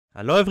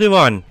Hello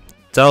everyone,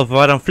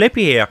 Pt11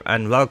 Flippy here,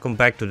 and welcome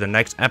back to the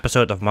next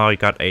episode of Mario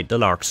Kart 8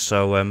 Deluxe.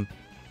 So,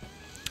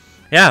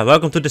 yeah,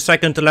 welcome to the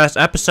second to last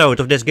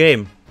episode of this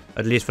game,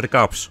 at least for the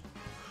cops.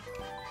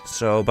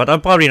 So, but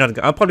I'm probably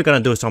gonna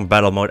do some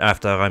battle mode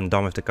after I'm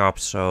done with the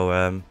cops.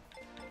 So,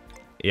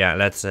 yeah,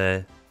 let's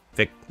do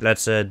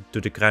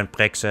the Grand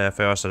Prix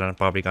first, and then I'm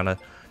probably gonna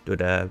do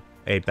the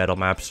 8 battle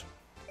maps.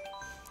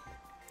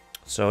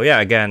 So yeah,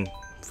 again,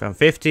 from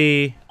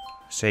 50,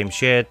 same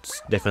shit,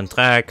 different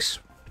tracks.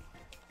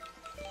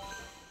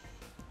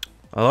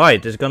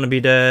 Alright, it's gonna be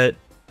the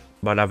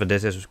whatever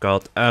this is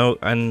called. Oh,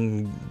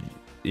 and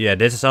yeah,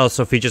 this is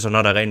also features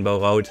another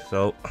rainbow road,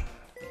 so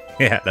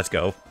yeah, let's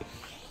go.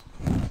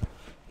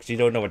 Because you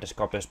don't know what this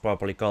cup is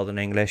properly called in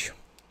English.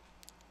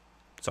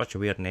 Such a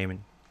weird name in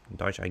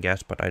Dutch, I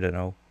guess, but I don't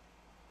know.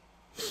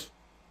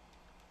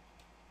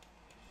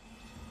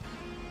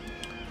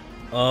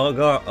 Oh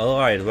god,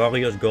 alright,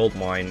 Warrior's Gold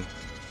Mine.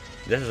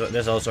 This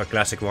is also a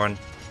classic one.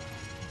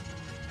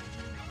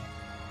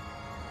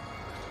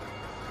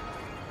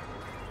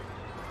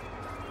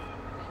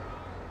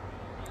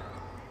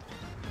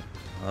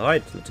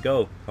 Alright, let's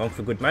go. Going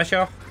for good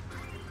measure.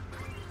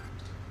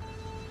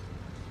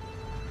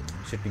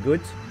 Should be good.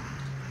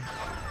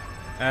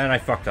 And I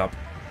fucked up.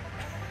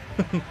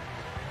 I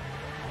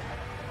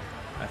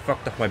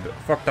fucked up my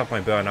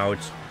burnout.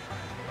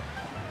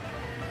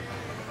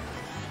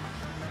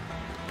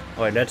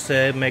 Alright, let's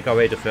make our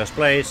way to first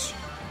place.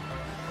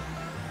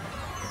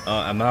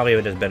 And Mario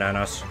with his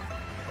bananas.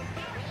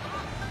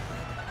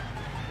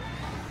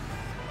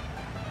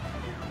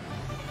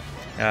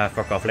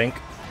 Fuck off, Link.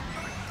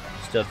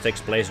 Still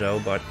 6th place though,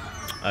 but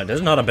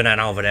there's another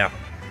banana over there.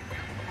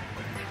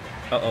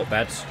 Uh-oh,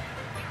 bats.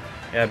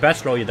 Yeah, bats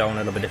slow you down a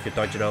little bit if you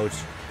touch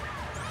those.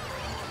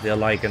 They're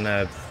like an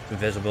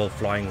invisible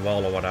flying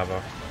wall or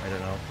whatever. I don't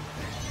know.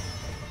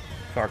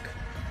 Fuck.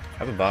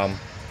 Have a bomb.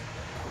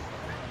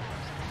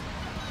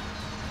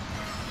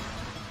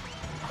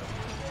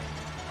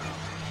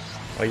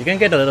 Oh, you can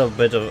get a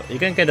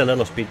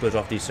little speed boost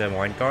off these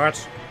mine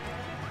carts,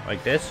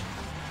 like this.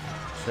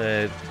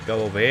 So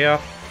go over here.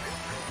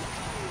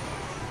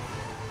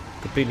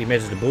 Completely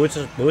misses the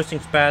boosting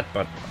pad,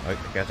 but I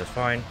guess that's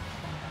fine.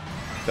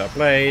 3rd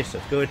place,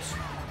 that's good.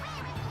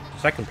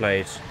 2nd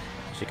place.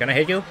 So can I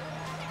hit you?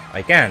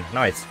 I can.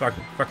 Nice. Fuck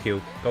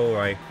you. Go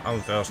away.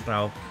 I'm first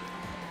now.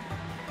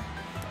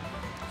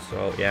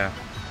 So yeah.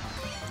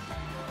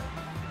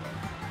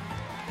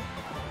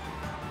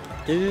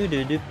 Do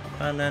do do.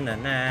 Na na na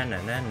na na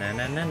na na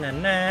na na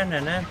na na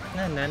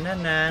na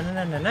na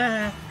na na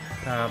na.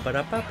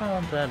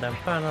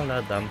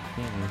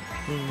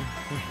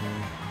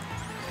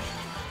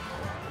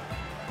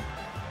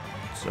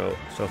 So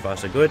far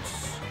so good.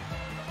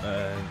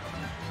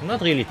 Not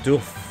really too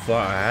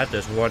far ahead.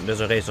 There's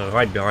a racer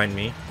right behind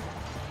me.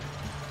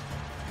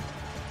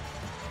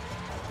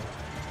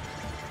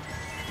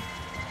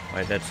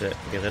 Right, let's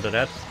get rid of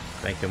that.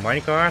 Thank you,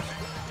 minecart.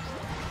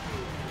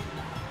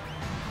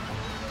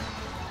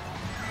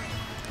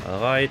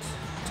 Alright,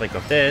 trick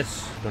of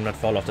this. Do not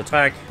fall off the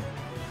track.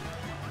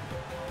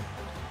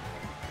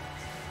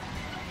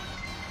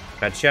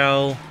 Red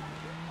shell.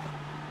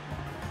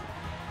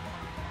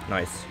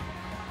 Nice.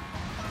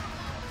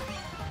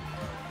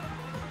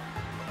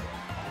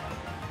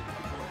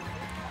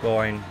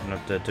 Coin,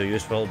 not too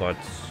useful, but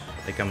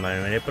I can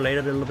manipulate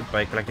it a little bit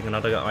by collecting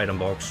another item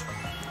box.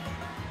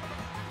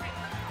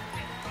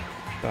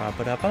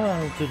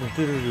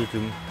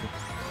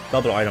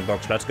 Double item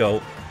box, let's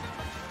go.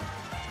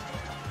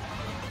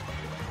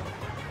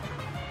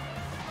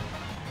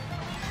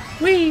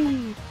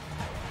 Whee!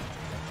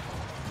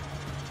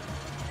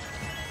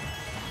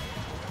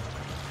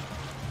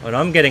 Well,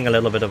 I'm getting a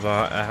little bit of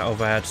a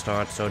overhead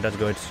start, so that's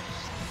good.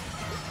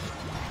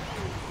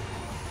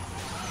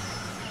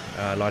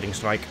 Lightning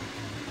strike.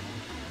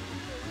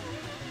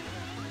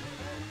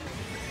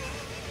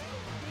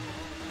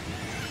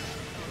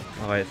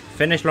 Alright,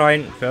 finish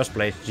line, first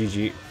place,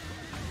 GG.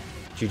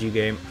 GG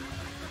game.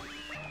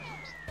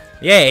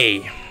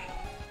 Yay!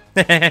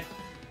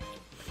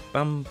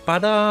 Bum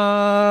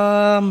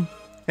badam!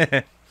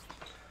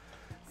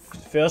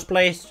 First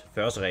place,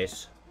 first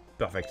race.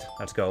 Perfect,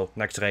 let's go.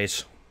 Next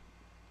race.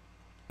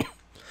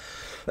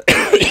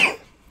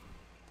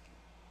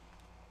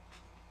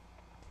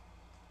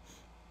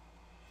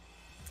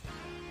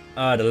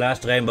 The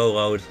last rainbow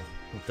road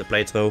of the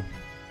playthrough.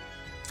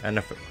 And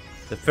the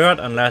 3rd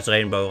and last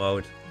rainbow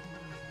road.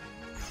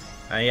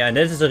 And yeah,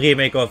 this is a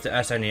remake of the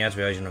SNES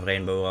version of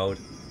Rainbow Road.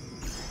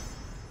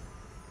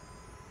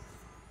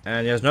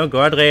 And there's no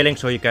guard railing,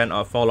 so you can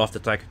fall off the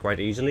track quite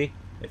easily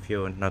if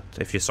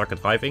you suck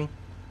at driving.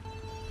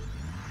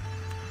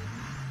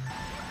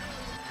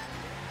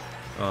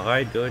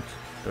 Alright, good.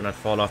 Do not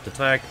fall off the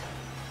track.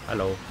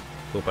 Hello,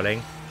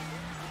 Koopaling.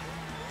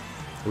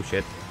 Oh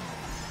shit.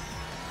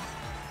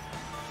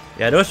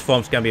 Yeah, those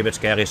forms can be a bit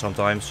scary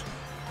sometimes.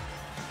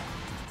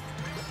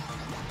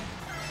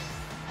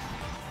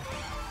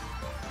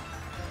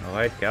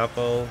 Alright,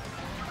 careful.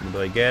 What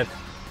do I get?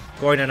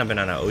 Coin and a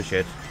banana, oh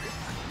shit.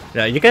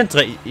 Yeah, you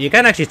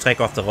can actually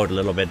track off the road a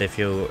little bit if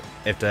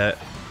it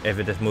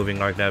is moving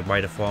like that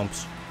by the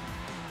forms.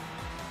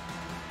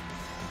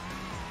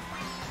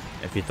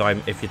 If you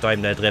time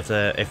the drift,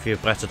 if you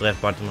press the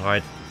drift button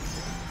right.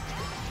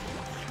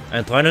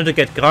 And try not to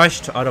get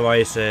crushed,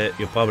 otherwise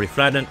you're probably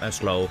flattened and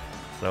slow.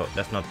 So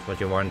that's not what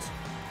you want.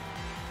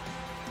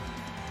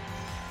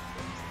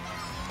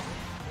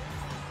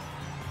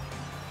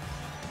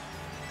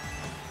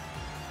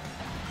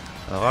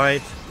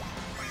 Alright.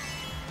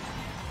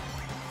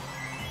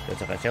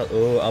 That's a red shell.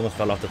 Oh, almost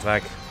fell off the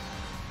track.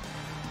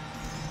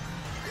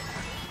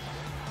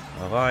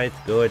 Alright,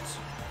 good.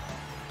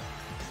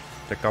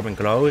 They're coming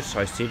close,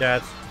 I see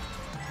that.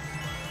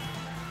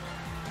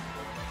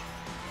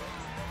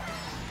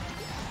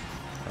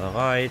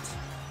 Alright.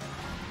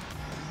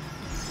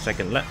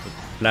 Second lap.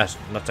 Last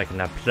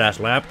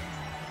lap.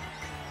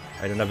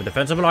 I don't have a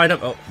defensible item.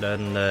 Oh,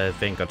 then the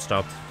thing got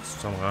stopped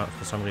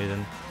for some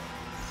reason.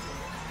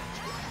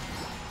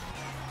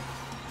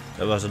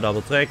 That was a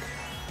double trick.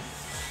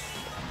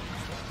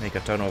 Make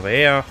a turn over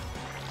here.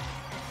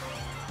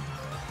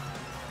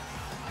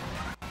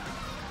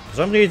 For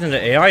some reason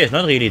the AI is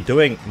not really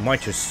doing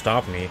much to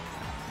stop me.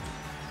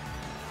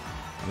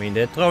 I mean,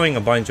 they're throwing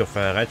a bunch of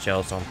red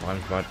shells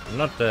sometimes, but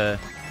not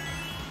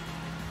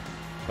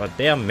but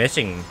they are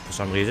missing for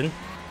some reason.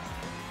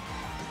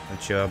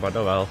 Not sure, but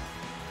oh well.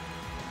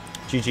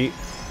 GG.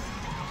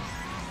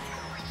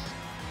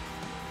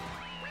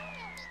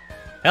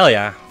 Hell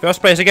yeah,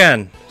 first place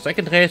again.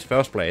 Second race,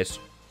 first place.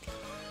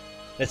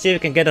 Let's see if we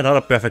can get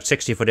another perfect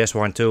 60 for this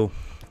one too.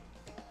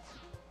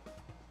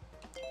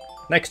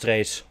 Next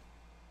race.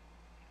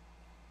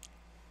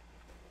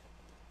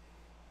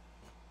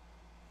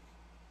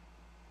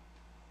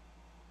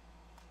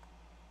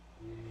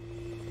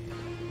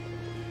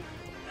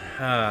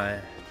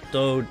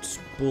 Toad's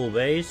pool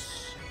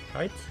base,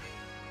 right?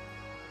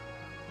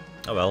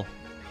 Oh well.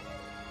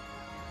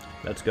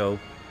 Let's go.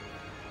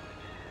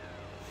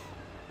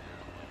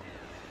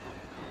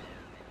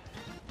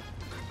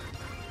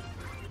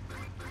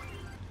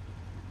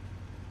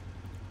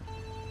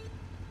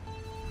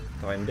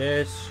 Time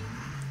this.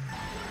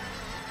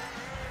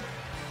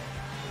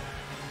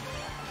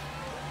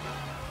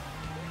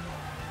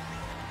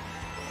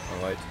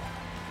 Alright.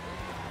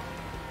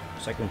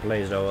 Second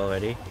place though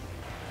already.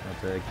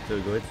 Not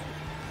too good.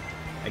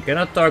 I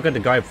cannot target the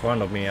guy in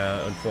front of me,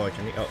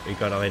 unfortunately. Oh, he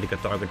already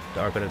got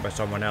targeted by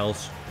someone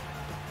else.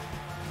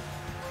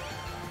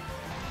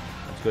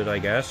 That's good, I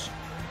guess.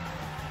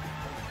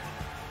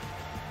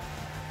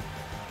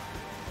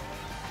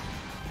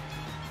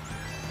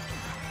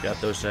 Got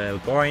those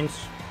coins.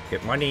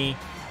 Get money.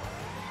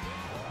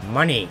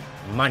 Money.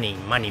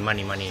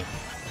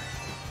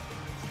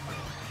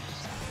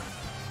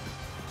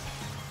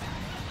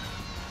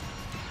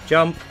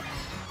 Jump.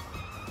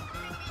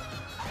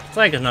 It's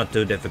like it's not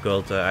too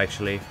difficult,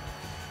 actually.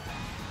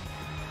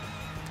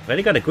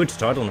 Really got a good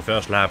start on the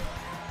first lap.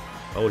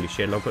 Holy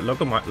shit! Look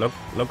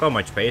how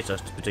much space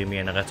there's between me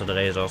and the rest of the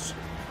racers.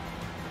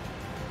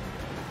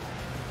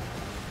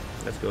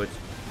 That's good.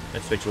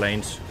 Let's switch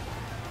lanes.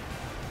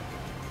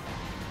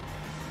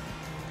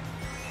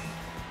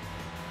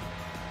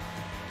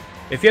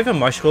 If you have a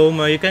mushroom,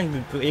 you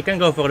can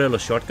go for a little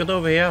shortcut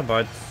over here,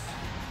 but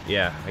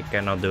yeah, I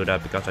cannot do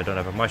that because I don't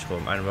have a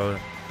mushroom.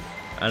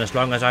 And as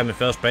long as I'm in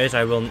first place,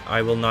 I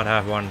will not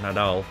have one at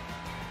all.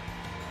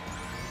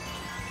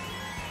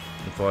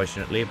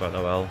 Unfortunately, but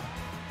oh well.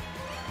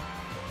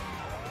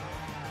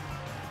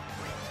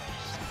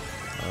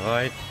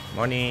 Alright,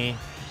 money.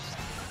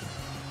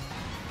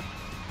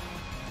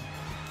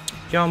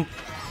 Jump.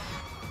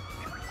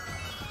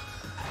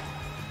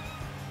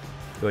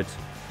 Good.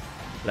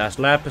 Last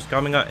lap is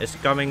coming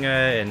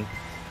in.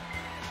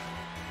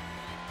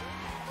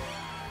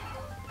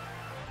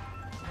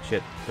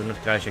 Shit, do not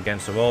crash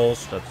against the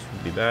walls, that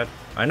would be bad.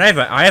 And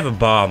I have a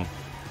bomb.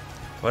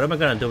 What am I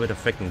gonna do with a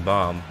freaking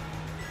bomb?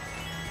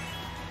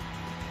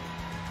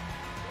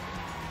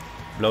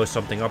 Blow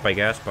something up, I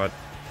guess, but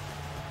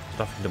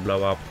nothing to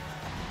blow up.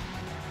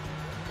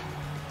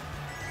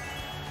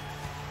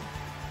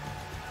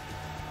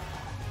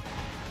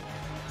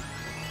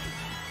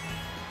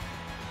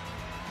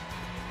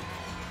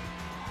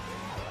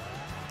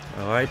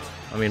 Alright,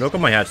 I mean, look at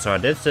my head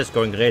start. This is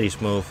going really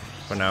smooth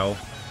for now.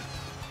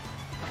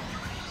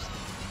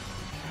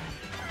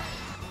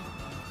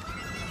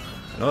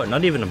 No,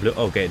 not even a blue.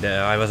 Okay,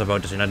 I was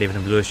about to say not even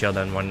a blue shell,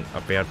 then one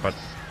appeared, but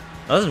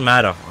doesn't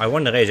matter. I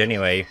won the race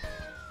anyway.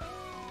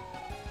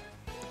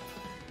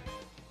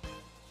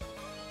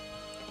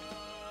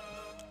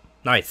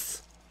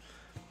 Nice.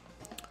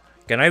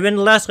 Can I win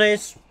the last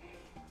race?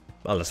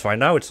 Well, let's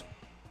find out.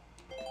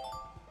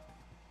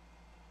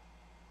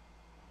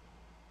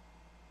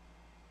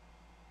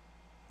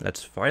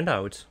 Let's find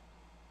out.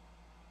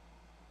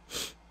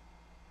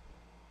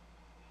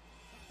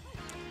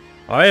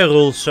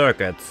 Hyrule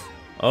Circuit.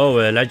 Oh,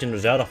 Legend of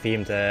Zelda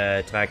themed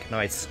track.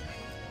 Nice.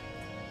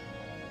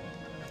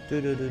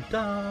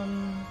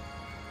 Dum.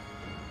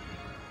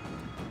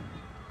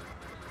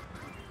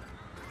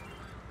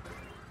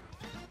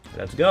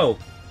 Let's go.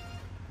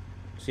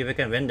 See if I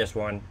can win this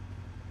one.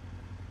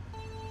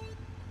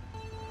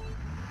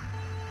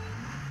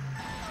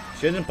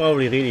 Shouldn't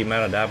probably really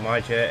matter that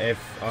much if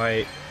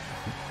I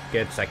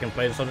get second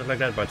place or something like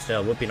that, but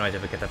still, would be nice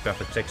if I get a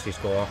perfect 60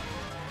 score.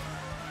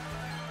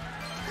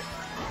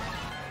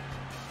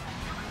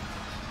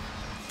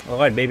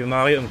 Alright, baby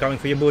Mario, I'm coming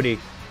for your booty.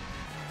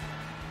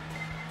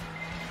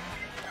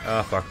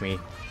 Ah, fuck me.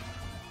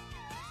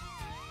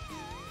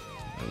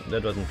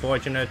 That was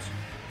unfortunate.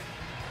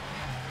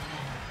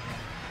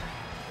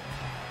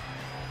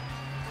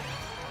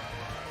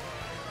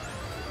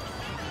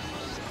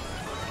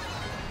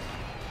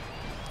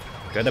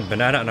 Got a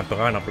banana and a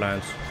piranha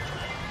plant.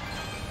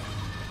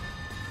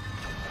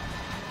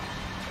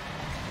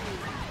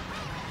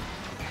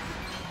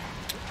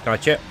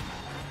 Gotcha.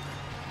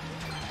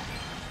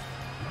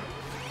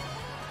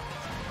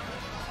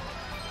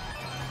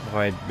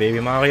 Alright, baby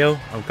Mario,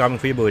 I'm coming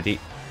for your booty.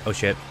 Oh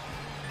shit.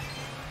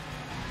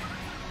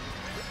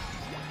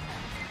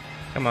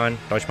 Come on,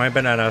 touch my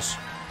bananas.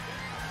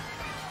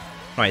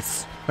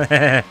 Nice.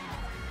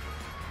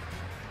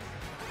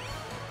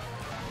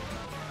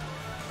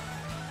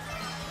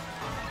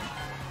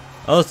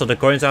 Also, the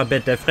coins are a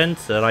bit different,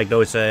 like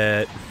those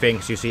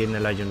things you see in the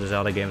Legend of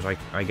Zelda games,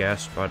 I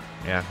guess, but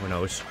yeah, who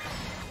knows.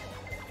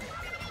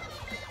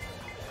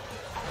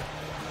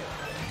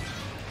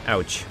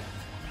 Ouch.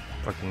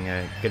 Fucking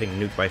getting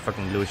nuked by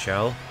fucking blue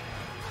shell.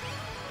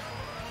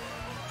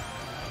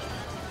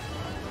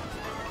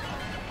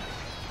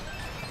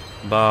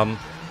 Bomb.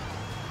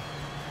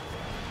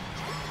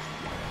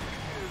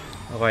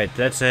 Alright,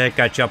 let's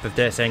catch up with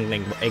this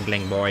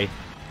Inkling boy.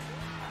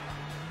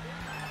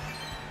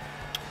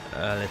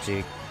 Let's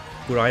see.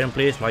 Good item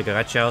please, like a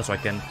red shell so I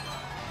can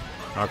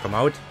knock him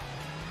out.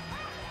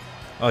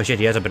 Oh shit,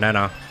 he has a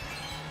banana.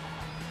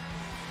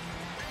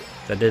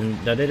 That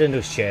didn't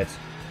do shit.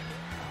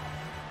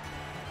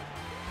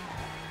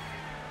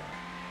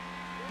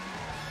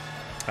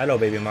 Hello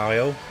baby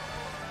Mario.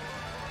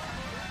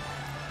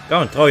 Go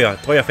on, throw your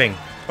thing.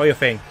 Throw your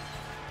thing.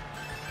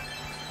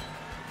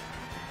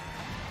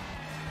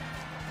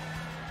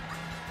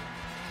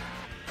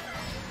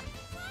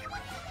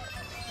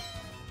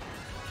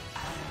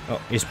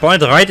 Oh, he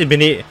spawned right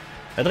beneath.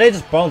 It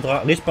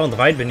respawned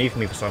right beneath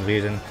me for some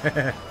reason.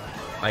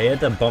 I hit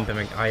the bump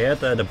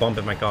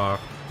in my car.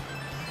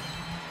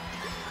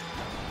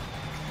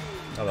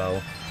 Oh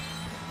well.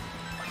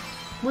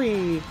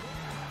 Whee!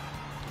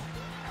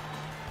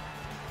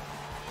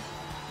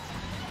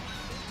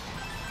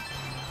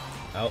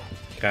 Oh,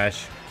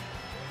 crash.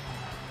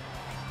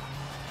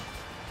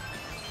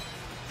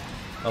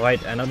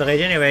 Alright, another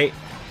rage anyway.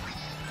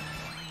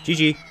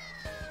 GG.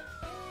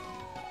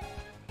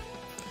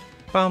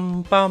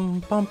 Bum bum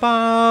bum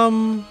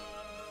bum.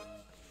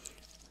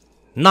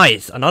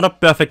 Nice, another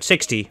perfect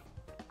 60.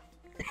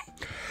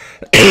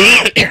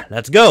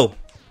 Let's go.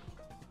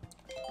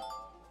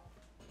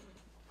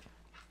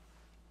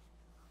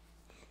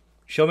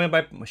 Show me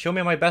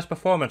my best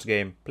performance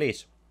game,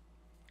 please.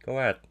 Go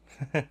ahead.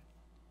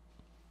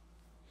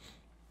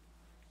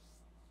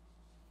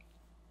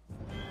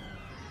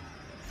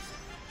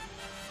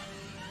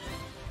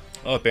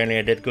 Oh, apparently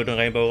I did good on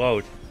Rainbow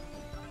Road.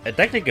 It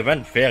technically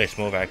went very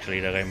smooth actually,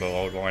 the Rainbow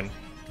Road one.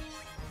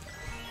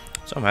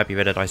 So I'm happy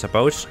with it, I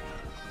suppose.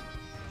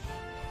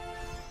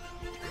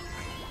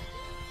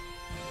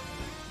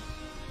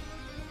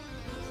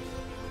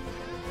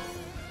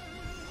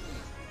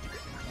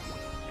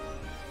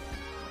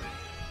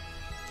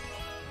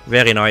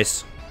 Very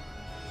nice.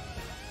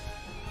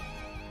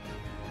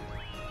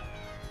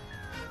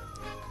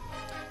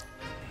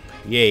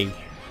 Yay.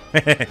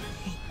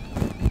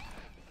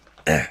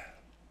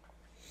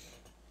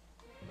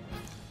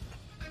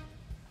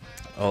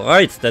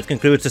 Alright, that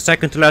concludes the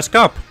second to last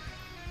cup.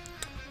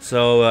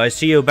 So I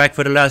see you back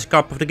for the last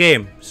cup of the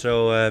game.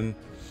 So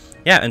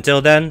yeah,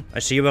 until then, I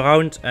see you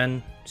around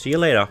and see you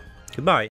later. Goodbye.